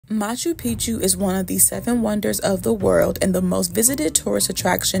Machu Picchu is one of the 7 wonders of the world and the most visited tourist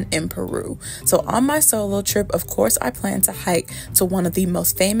attraction in Peru. So on my solo trip, of course, I plan to hike to one of the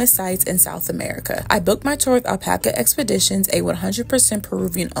most famous sites in South America. I booked my tour with Alpaca Expeditions, a 100%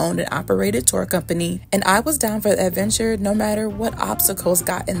 Peruvian owned and operated tour company, and I was down for the adventure no matter what obstacles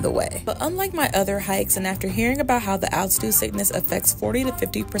got in the way. But unlike my other hikes, and after hearing about how the altitude sickness affects 40 to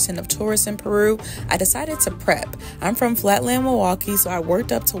 50% of tourists in Peru, I decided to prep. I'm from Flatland, Milwaukee, so I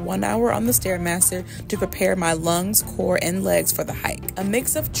worked up to 1 hour on the Stairmaster to prepare my lungs, core, and legs for the hike. A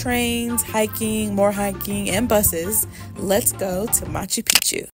mix of trains, hiking, more hiking, and buses. Let's go to Machu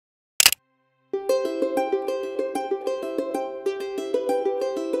Picchu.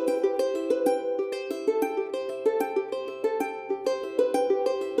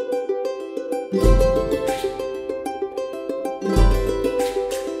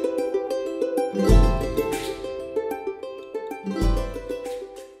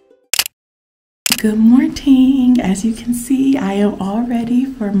 Good morning. As you can see, I am all ready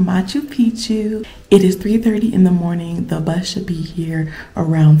for Machu Picchu. It is 3:30 in the morning. The bus should be here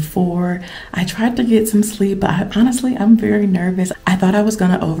around 4. I tried to get some sleep, but honestly, I'm very nervous. I thought I was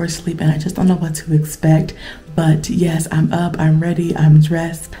gonna oversleep and I just don't know what to expect. But yes, I'm up, I'm ready, I'm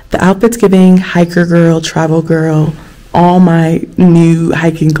dressed. The outfit's giving hiker girl, travel girl, all my new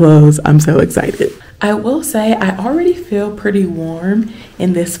hiking clothes. I'm so excited. I will say I already feel pretty warm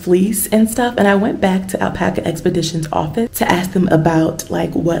in this fleece and stuff, and I went back to Alpaca Expeditions office to ask them about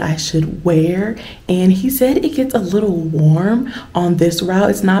like what I should wear, and he said it gets a little warm on this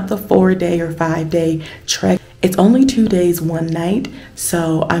route. It's not the 4-day or 5-day trek. It's only 2 days, 1 night,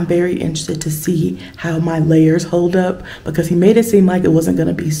 so I'm very interested to see how my layers hold up because he made it seem like it wasn't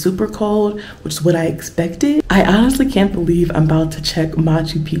gonna be super cold, which is what I expected. I honestly can't believe I'm about to check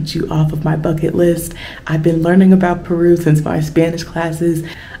Machu Picchu off of my bucket list. I've been learning about Peru since my Spanish classes.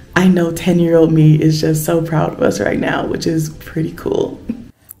 I know 10-year-old me is just so proud of us right now, which is pretty cool.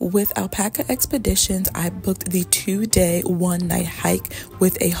 With Alpaca Expeditions, I booked the 2-day, 1-night hike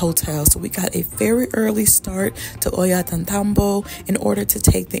with a hotel. So we got a very early start to Ollantaytambo in order to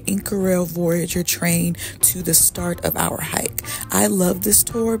take the Inca Rail Voyager train to the start of our hike. I love this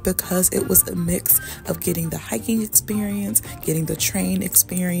tour because it was a mix of getting the hiking experience, getting the train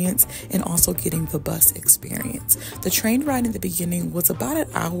experience, and also getting the bus experience. The train ride in the beginning was about an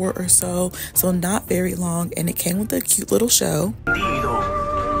hour or so not very long, and it came with a cute little show.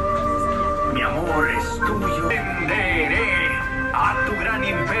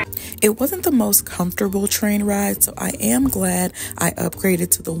 It wasn't the most comfortable train ride, so I am glad I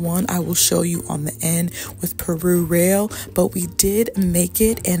upgraded to the one I will show you on the end with Peru Rail, but we did make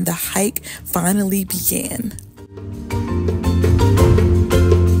it and the hike finally began.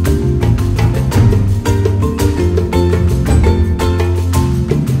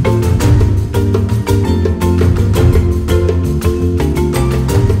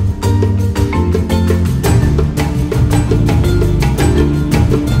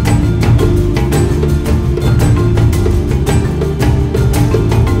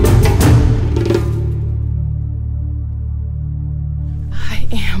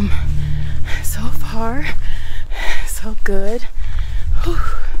 So good. Whew.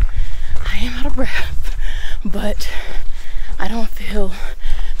 I am out of breath, but I don't feel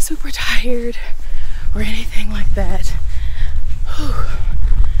super tired or anything like that. Whew.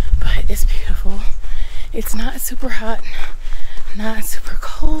 But it's beautiful. It's not super hot, not super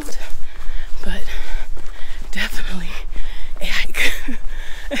cold, but definitely a hike,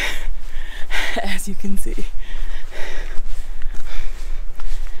 as you can see.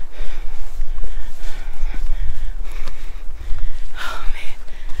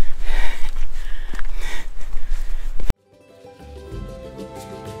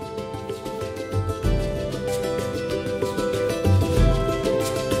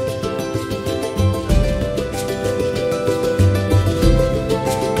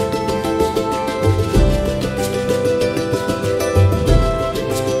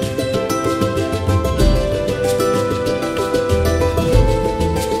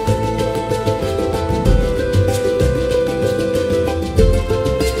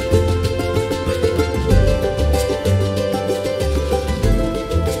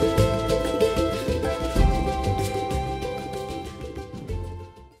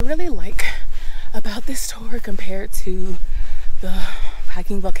 About this tour compared to the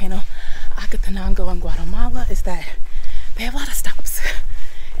hiking volcano Acatenango in Guatemala is that they have a lot of stops,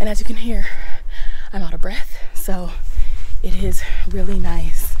 and as you can hear, I'm out of breath, so it is really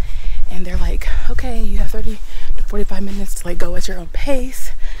nice. And they're like, okay, you have 30 to 45 minutes to like go at your own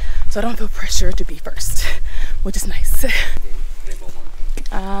pace, so I don't feel pressure to be first, which is nice.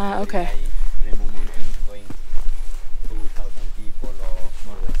 Ah, okay. Going 2,000 people or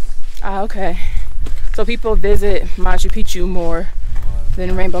more or less. Ah, okay. So people visit Machu Picchu more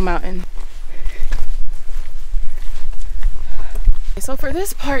than Rainbow Mountain. So for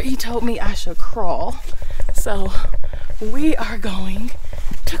this part, he told me I should crawl. So we are going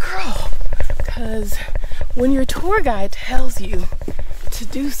to crawl. Because when your tour guide tells you to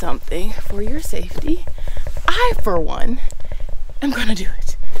do something for your safety, I, for one, am gonna do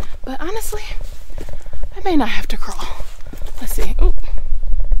it. But honestly, I may not have to crawl. Let's see. Ooh.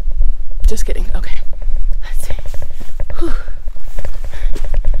 Just kidding. Okay. Let's see. Whew.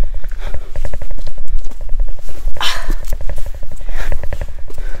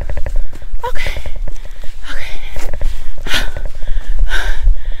 Okay. Okay.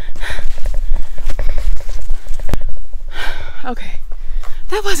 Okay.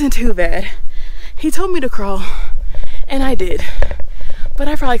 That wasn't too bad. He told me to crawl, and I did. But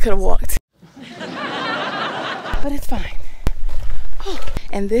I probably could have walked. But it's fine.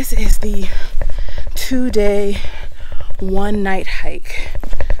 And this is the 2-day, 1-night hike.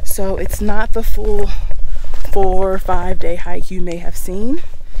 So it's not the full 4 or 5 day hike you may have seen.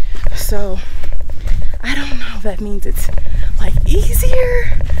 So I don't know if that means it's like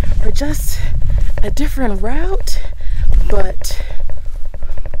easier or just a different route, but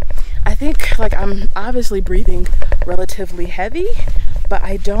I think like I'm obviously breathing relatively heavy, but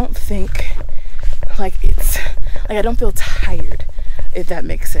I don't think like it's like I don't feel tired, if that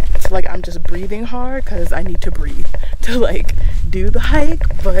makes sense. Like I'm just breathing hard because I need to breathe to like do the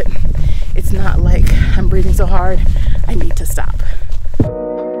hike, but it's not like I'm breathing so hard I need to stop.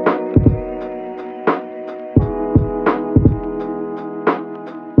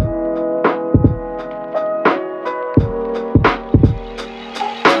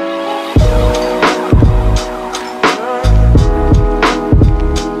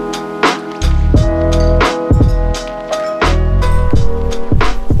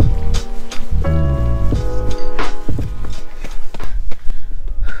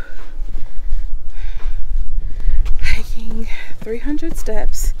 Hiking 300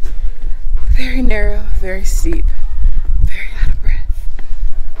 steps, very narrow, very steep, very out of breath.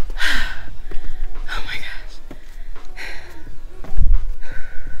 Oh my gosh.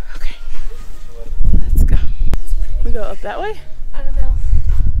 Okay, let's go. We go up that way? I don't know.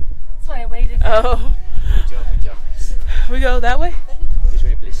 That's why I waited. Oh. Good job. We go that way? This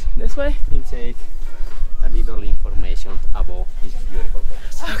way, please. This way? Intake a little information about this beautiful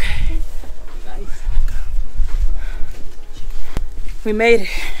place. Okay. Nice. We made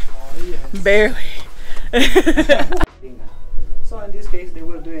it. Barely. So in this case, they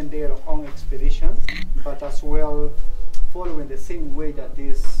were doing their own expedition, but as well following the same way that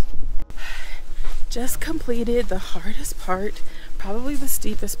this. Just completed the hardest part, probably the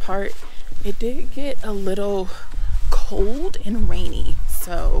steepest part. It did get a little cold and rainy,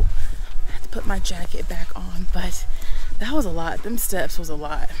 so I had to put my jacket back on, but that was a lot. Them steps was a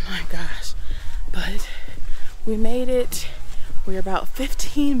lot, my gosh. But we made it. We're about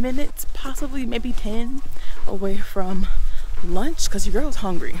 15 minutes, possibly maybe 10, away from lunch because your girl's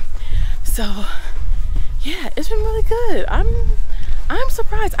hungry. So yeah, it's been really good. I'm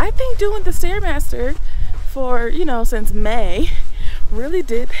surprised. I think doing the Stairmaster for, you know, since May really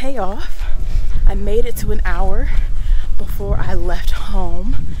did pay off. I made it to an hour before I left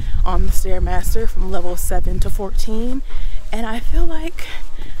home on the Stairmaster from level 7 to 14, and I feel like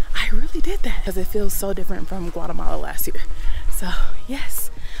I really did that because it feels so different from Guatemala last year. So yes,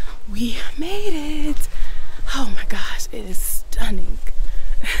 we made it. Oh my gosh, it is stunning.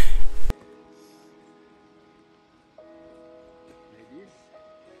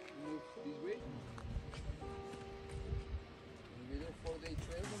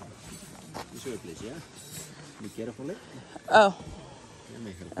 This way, please, yeah? Be careful. Oh.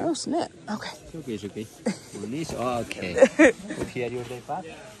 Oh snap. Okay. It's okay, it's okay. Release. Oh, okay. Put here your day pass.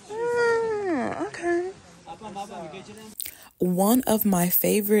 Okay. One of my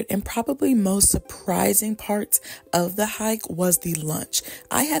favorite and probably most surprising parts of the hike was the lunch.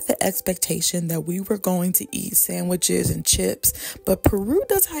 I had the expectation that we were going to eat sandwiches and chips, but Peru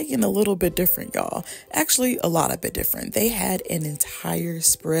does hiking a little bit different, y'all. Actually, a lot of bit different. They had an entire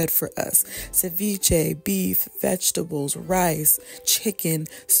spread for us. Ceviche, beef, vegetables, rice, chicken,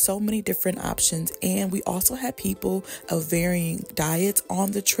 so many different options. And we also had people of varying diets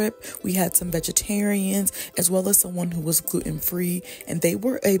on the trip. We had some vegetarians as well as someone who was gluten-free, and they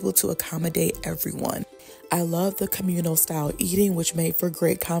were able to accommodate everyone. I love the communal style eating, which made for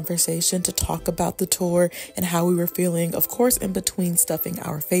great conversation to talk about the tour and how we were feeling, of course, in between stuffing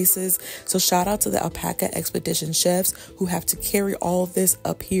our faces. So shout out to the Alpaca Expedition chefs who have to carry all of this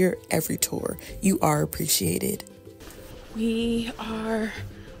up here every tour. You are appreciated. We are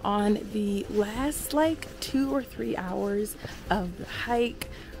on the last like 2 or 3 hours of the hike.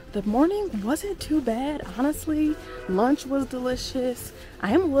 The morning wasn't too bad, honestly. Lunch was delicious.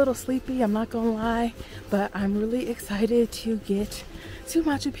 I am a little sleepy, I'm not gonna lie, but I'm really excited to get to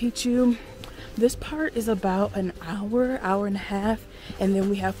Machu Picchu. This part is about an hour, hour and a half, and then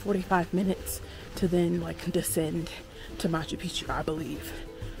we have 45 minutes to then like descend to Machu Picchu, I believe.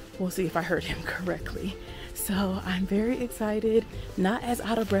 We'll see if I heard him correctly. So I'm very excited, not as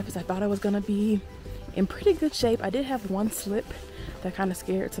out of breath as I thought I was gonna be. In pretty good shape. I did have one slip that kind of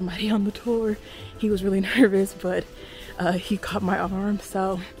scared somebody on the tour. He was really nervous, but he caught my arm.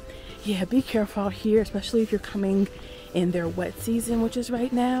 So yeah, be careful out here, especially if you're coming in their wet season, which is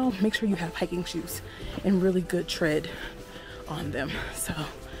right now. Make sure you have hiking shoes and really good tread on them. So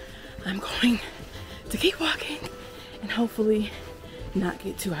I'm going to keep walking and hopefully not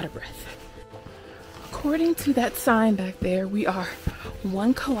get too out of breath. According to that sign back there, we are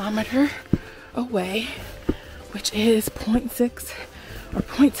 1 kilometer away, which is 0.6 or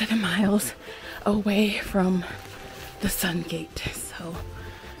 0.7 miles away from the Sun Gate. So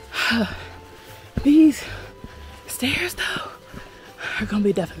these stairs though are gonna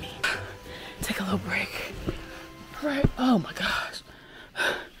be deaf of me. Take a little break. Right, oh my gosh.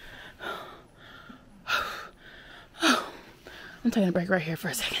 I'm taking a break right here for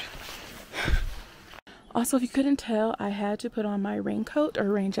a second. Also, if you couldn't tell, I had to put on my raincoat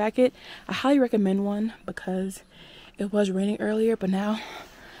or rain jacket. I highly recommend one because it was raining earlier, but now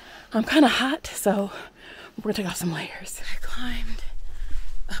I'm kind of hot, so we're gonna take off some layers. I climbed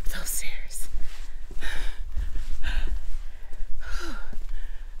up those stairs.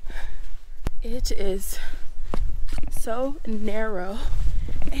 It is so narrow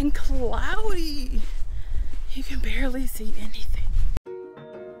and cloudy. You can barely see anything.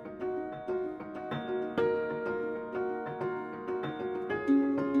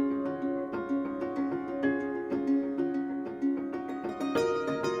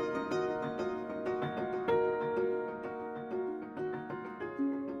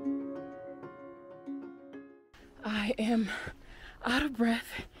 I am out of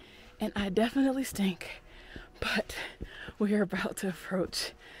breath and I definitely stink, but we are about to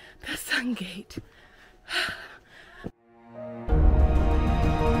approach the Sun Gate.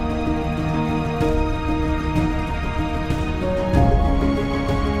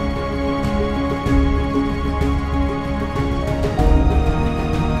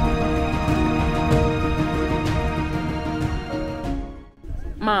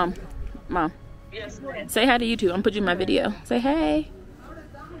 Mom. Yes. Say hi to YouTube. I'm gonna put you in my video. Say hey.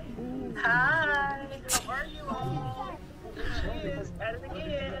 Hi. How are you all? Yes, at it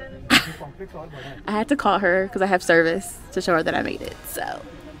again. I had to call her because I have service to show her that I made it. So,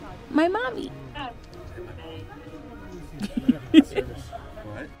 my mommy.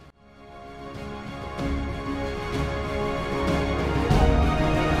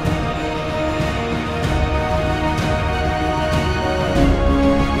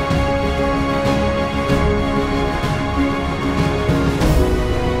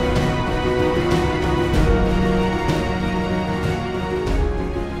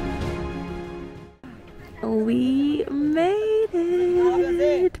 We made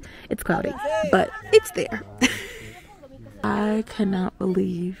it. It's cloudy, but it's there. I cannot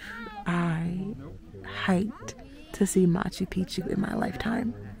believe I hiked to see Machu Picchu in my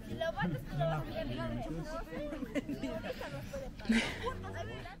lifetime.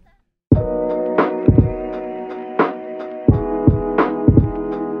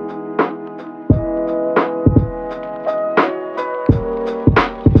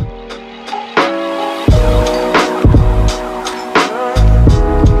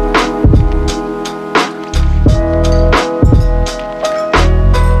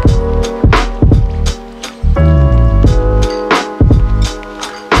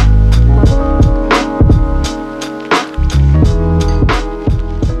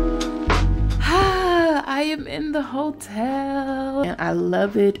 Hotel and I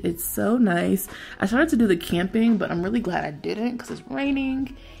love it. It's so nice. I started to do the camping, but I'm really glad I didn't because it's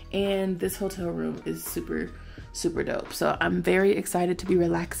raining and this hotel room is super dope. So I'm very excited to be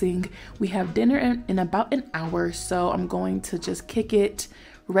relaxing. We have dinner in about an hour, so I'm going to just kick it,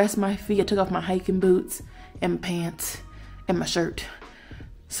 rest my feet. I took off my hiking boots and pants and my shirt,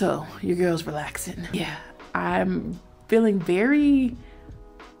 so your girl's relaxing. Yeah, I'm feeling very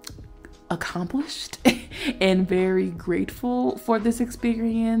accomplished and very grateful for this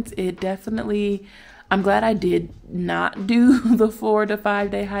experience. It definitely, I'm glad I did not do the 4 to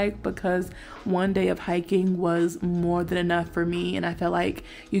 5 day hike, because one day of hiking was more than enough for me, and I felt like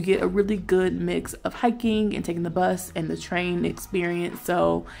you get a really good mix of hiking and taking the bus and the train experience.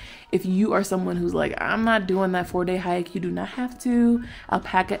 So if you are someone who's like, I'm not doing that 4 day hike, you do not have to.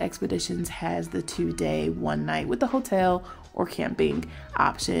 Alpaca Expeditions has the 2 day, 1 night with the hotel or camping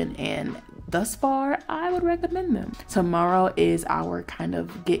option, and thus far I would recommend them. Tomorrow is our kind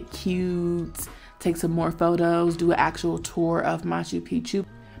of get cute, take some more photos, do an actual tour of Machu Picchu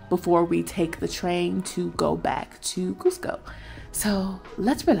before we take the train to go back to Cusco. So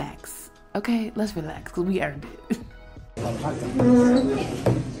let's relax, okay? Let's relax, because we earned it.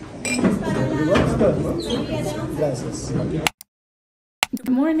 Good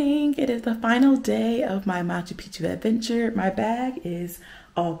morning. It is the final day of my Machu Picchu adventure. My bag is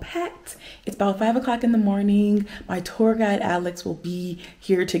all packed. It's about 5 o'clock in the morning. My tour guide Alex will be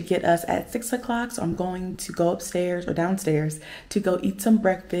here to get us at 6 o'clock. So I'm going to go upstairs or downstairs to go eat some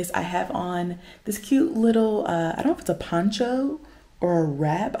breakfast. I have on this cute little, I don't know if it's a poncho or a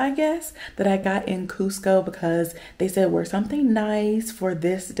wrap, I guess, that I got in Cusco, because they said wear something nice for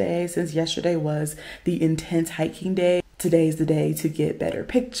this day, since yesterday was the intense hiking day. Today's the day to get better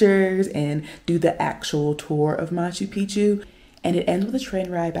pictures and do the actual tour of Machu Picchu. And it ends with a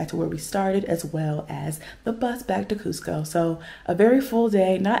train ride back to where we started, as well as the bus back to Cusco. So a very full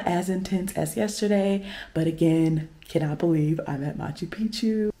day, not as intense as yesterday, but again, cannot believe I'm at Machu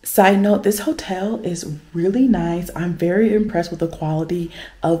Picchu. Side note, this hotel is really nice. I'm very impressed with the quality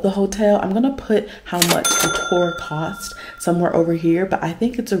of the hotel. I'm gonna put how much the tour cost somewhere over here, but I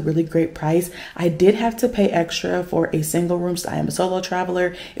think it's a really great price. I did have to pay extra for a single room, so I am a solo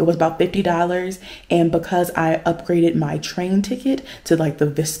traveler. It was about $50, and because I upgraded my train ticket to like the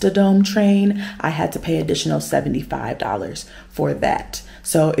Vista Dome train, I had to pay additional $75 for that.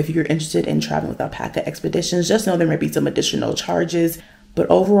 So if you're interested in traveling with Alpaca Expeditions, just know there may be some additional charges. But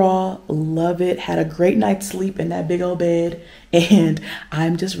overall, love it. Had a great night's sleep in that big old bed, and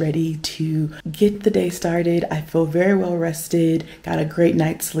I'm just ready to get the day started. I feel very well rested, got a great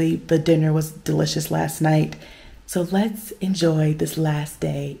night's sleep. The dinner was delicious last night. So let's enjoy this last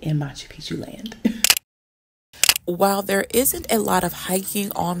day in Machu Picchu land. While there isn't a lot of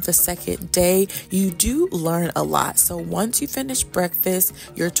hiking on the second day, you do learn a lot. So once you finish breakfast,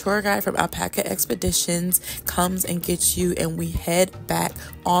 your tour guide from Alpaca Expeditions comes and gets you, and we head back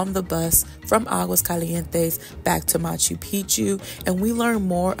on the bus from Aguas Calientes back to Machu Picchu, and we learn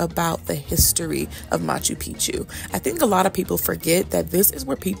more about the history of Machu Picchu. I think a lot of people forget that this is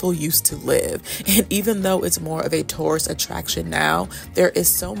where people used to live, and even though it's more of a tourist attraction now, there is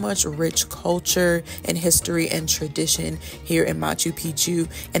so much rich culture and history and tradition here in Machu Picchu,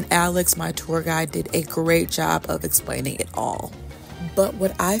 and Alex, my tour guide, did a great job of explaining it all. But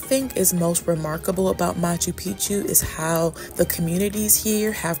what I think is most remarkable about Machu Picchu is how the communities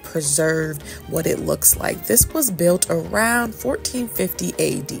here have preserved what it looks like. This was built around 1450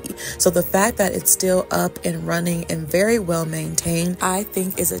 AD. So the fact that it's still up and running and very well maintained, I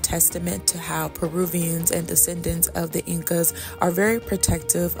think is a testament to how Peruvians and descendants of the Incas are very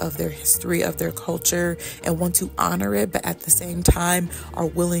protective of their history, of their culture, and want to honor it, but at the same time are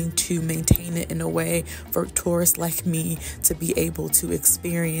willing to maintain it in a way for tourists like me to be able to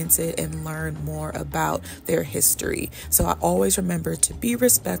experience it and learn more about their history. So I always remember to be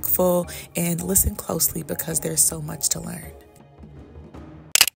respectful and listen closely, because there's so much to learn.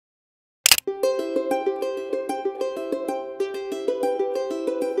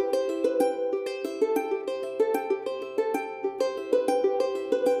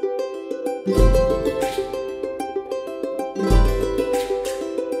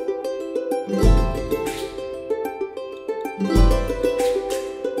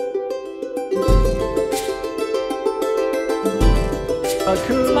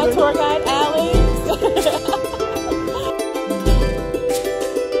 My tour guide, Alex.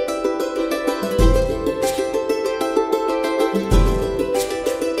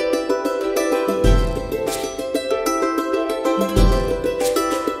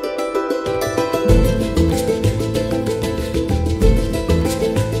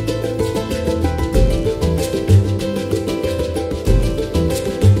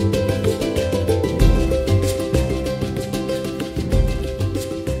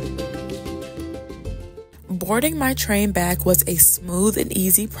 Boarding my train back was a smooth and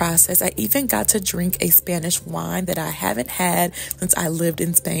easy process. I even got to drink a Spanish wine that I haven't had since I lived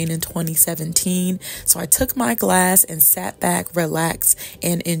in Spain in 2017. So I took my glass and sat back, relaxed,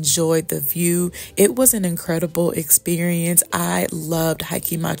 and enjoyed the view. It was an incredible experience. I loved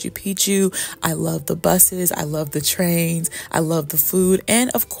hiking Machu Picchu. I loved the buses. I loved the trains. I loved the food,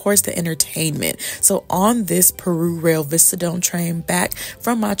 and of course the entertainment. So on this Peru Rail Vistadome train back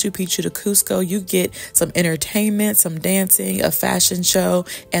from Machu Picchu to Cusco, you get some entertainment, some dancing, a fashion show,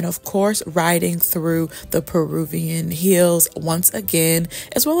 and of course riding through the Peruvian hills once again,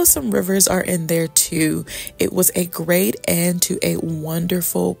 as well as some rivers are in there too. It was a great end to a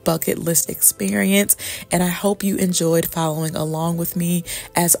wonderful bucket list experience, and I hope you enjoyed following along with me.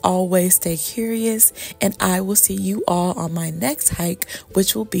 As always, stay curious, and I will see you all on my next hike,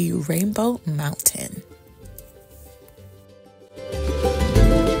 which will be Rainbow Mountain.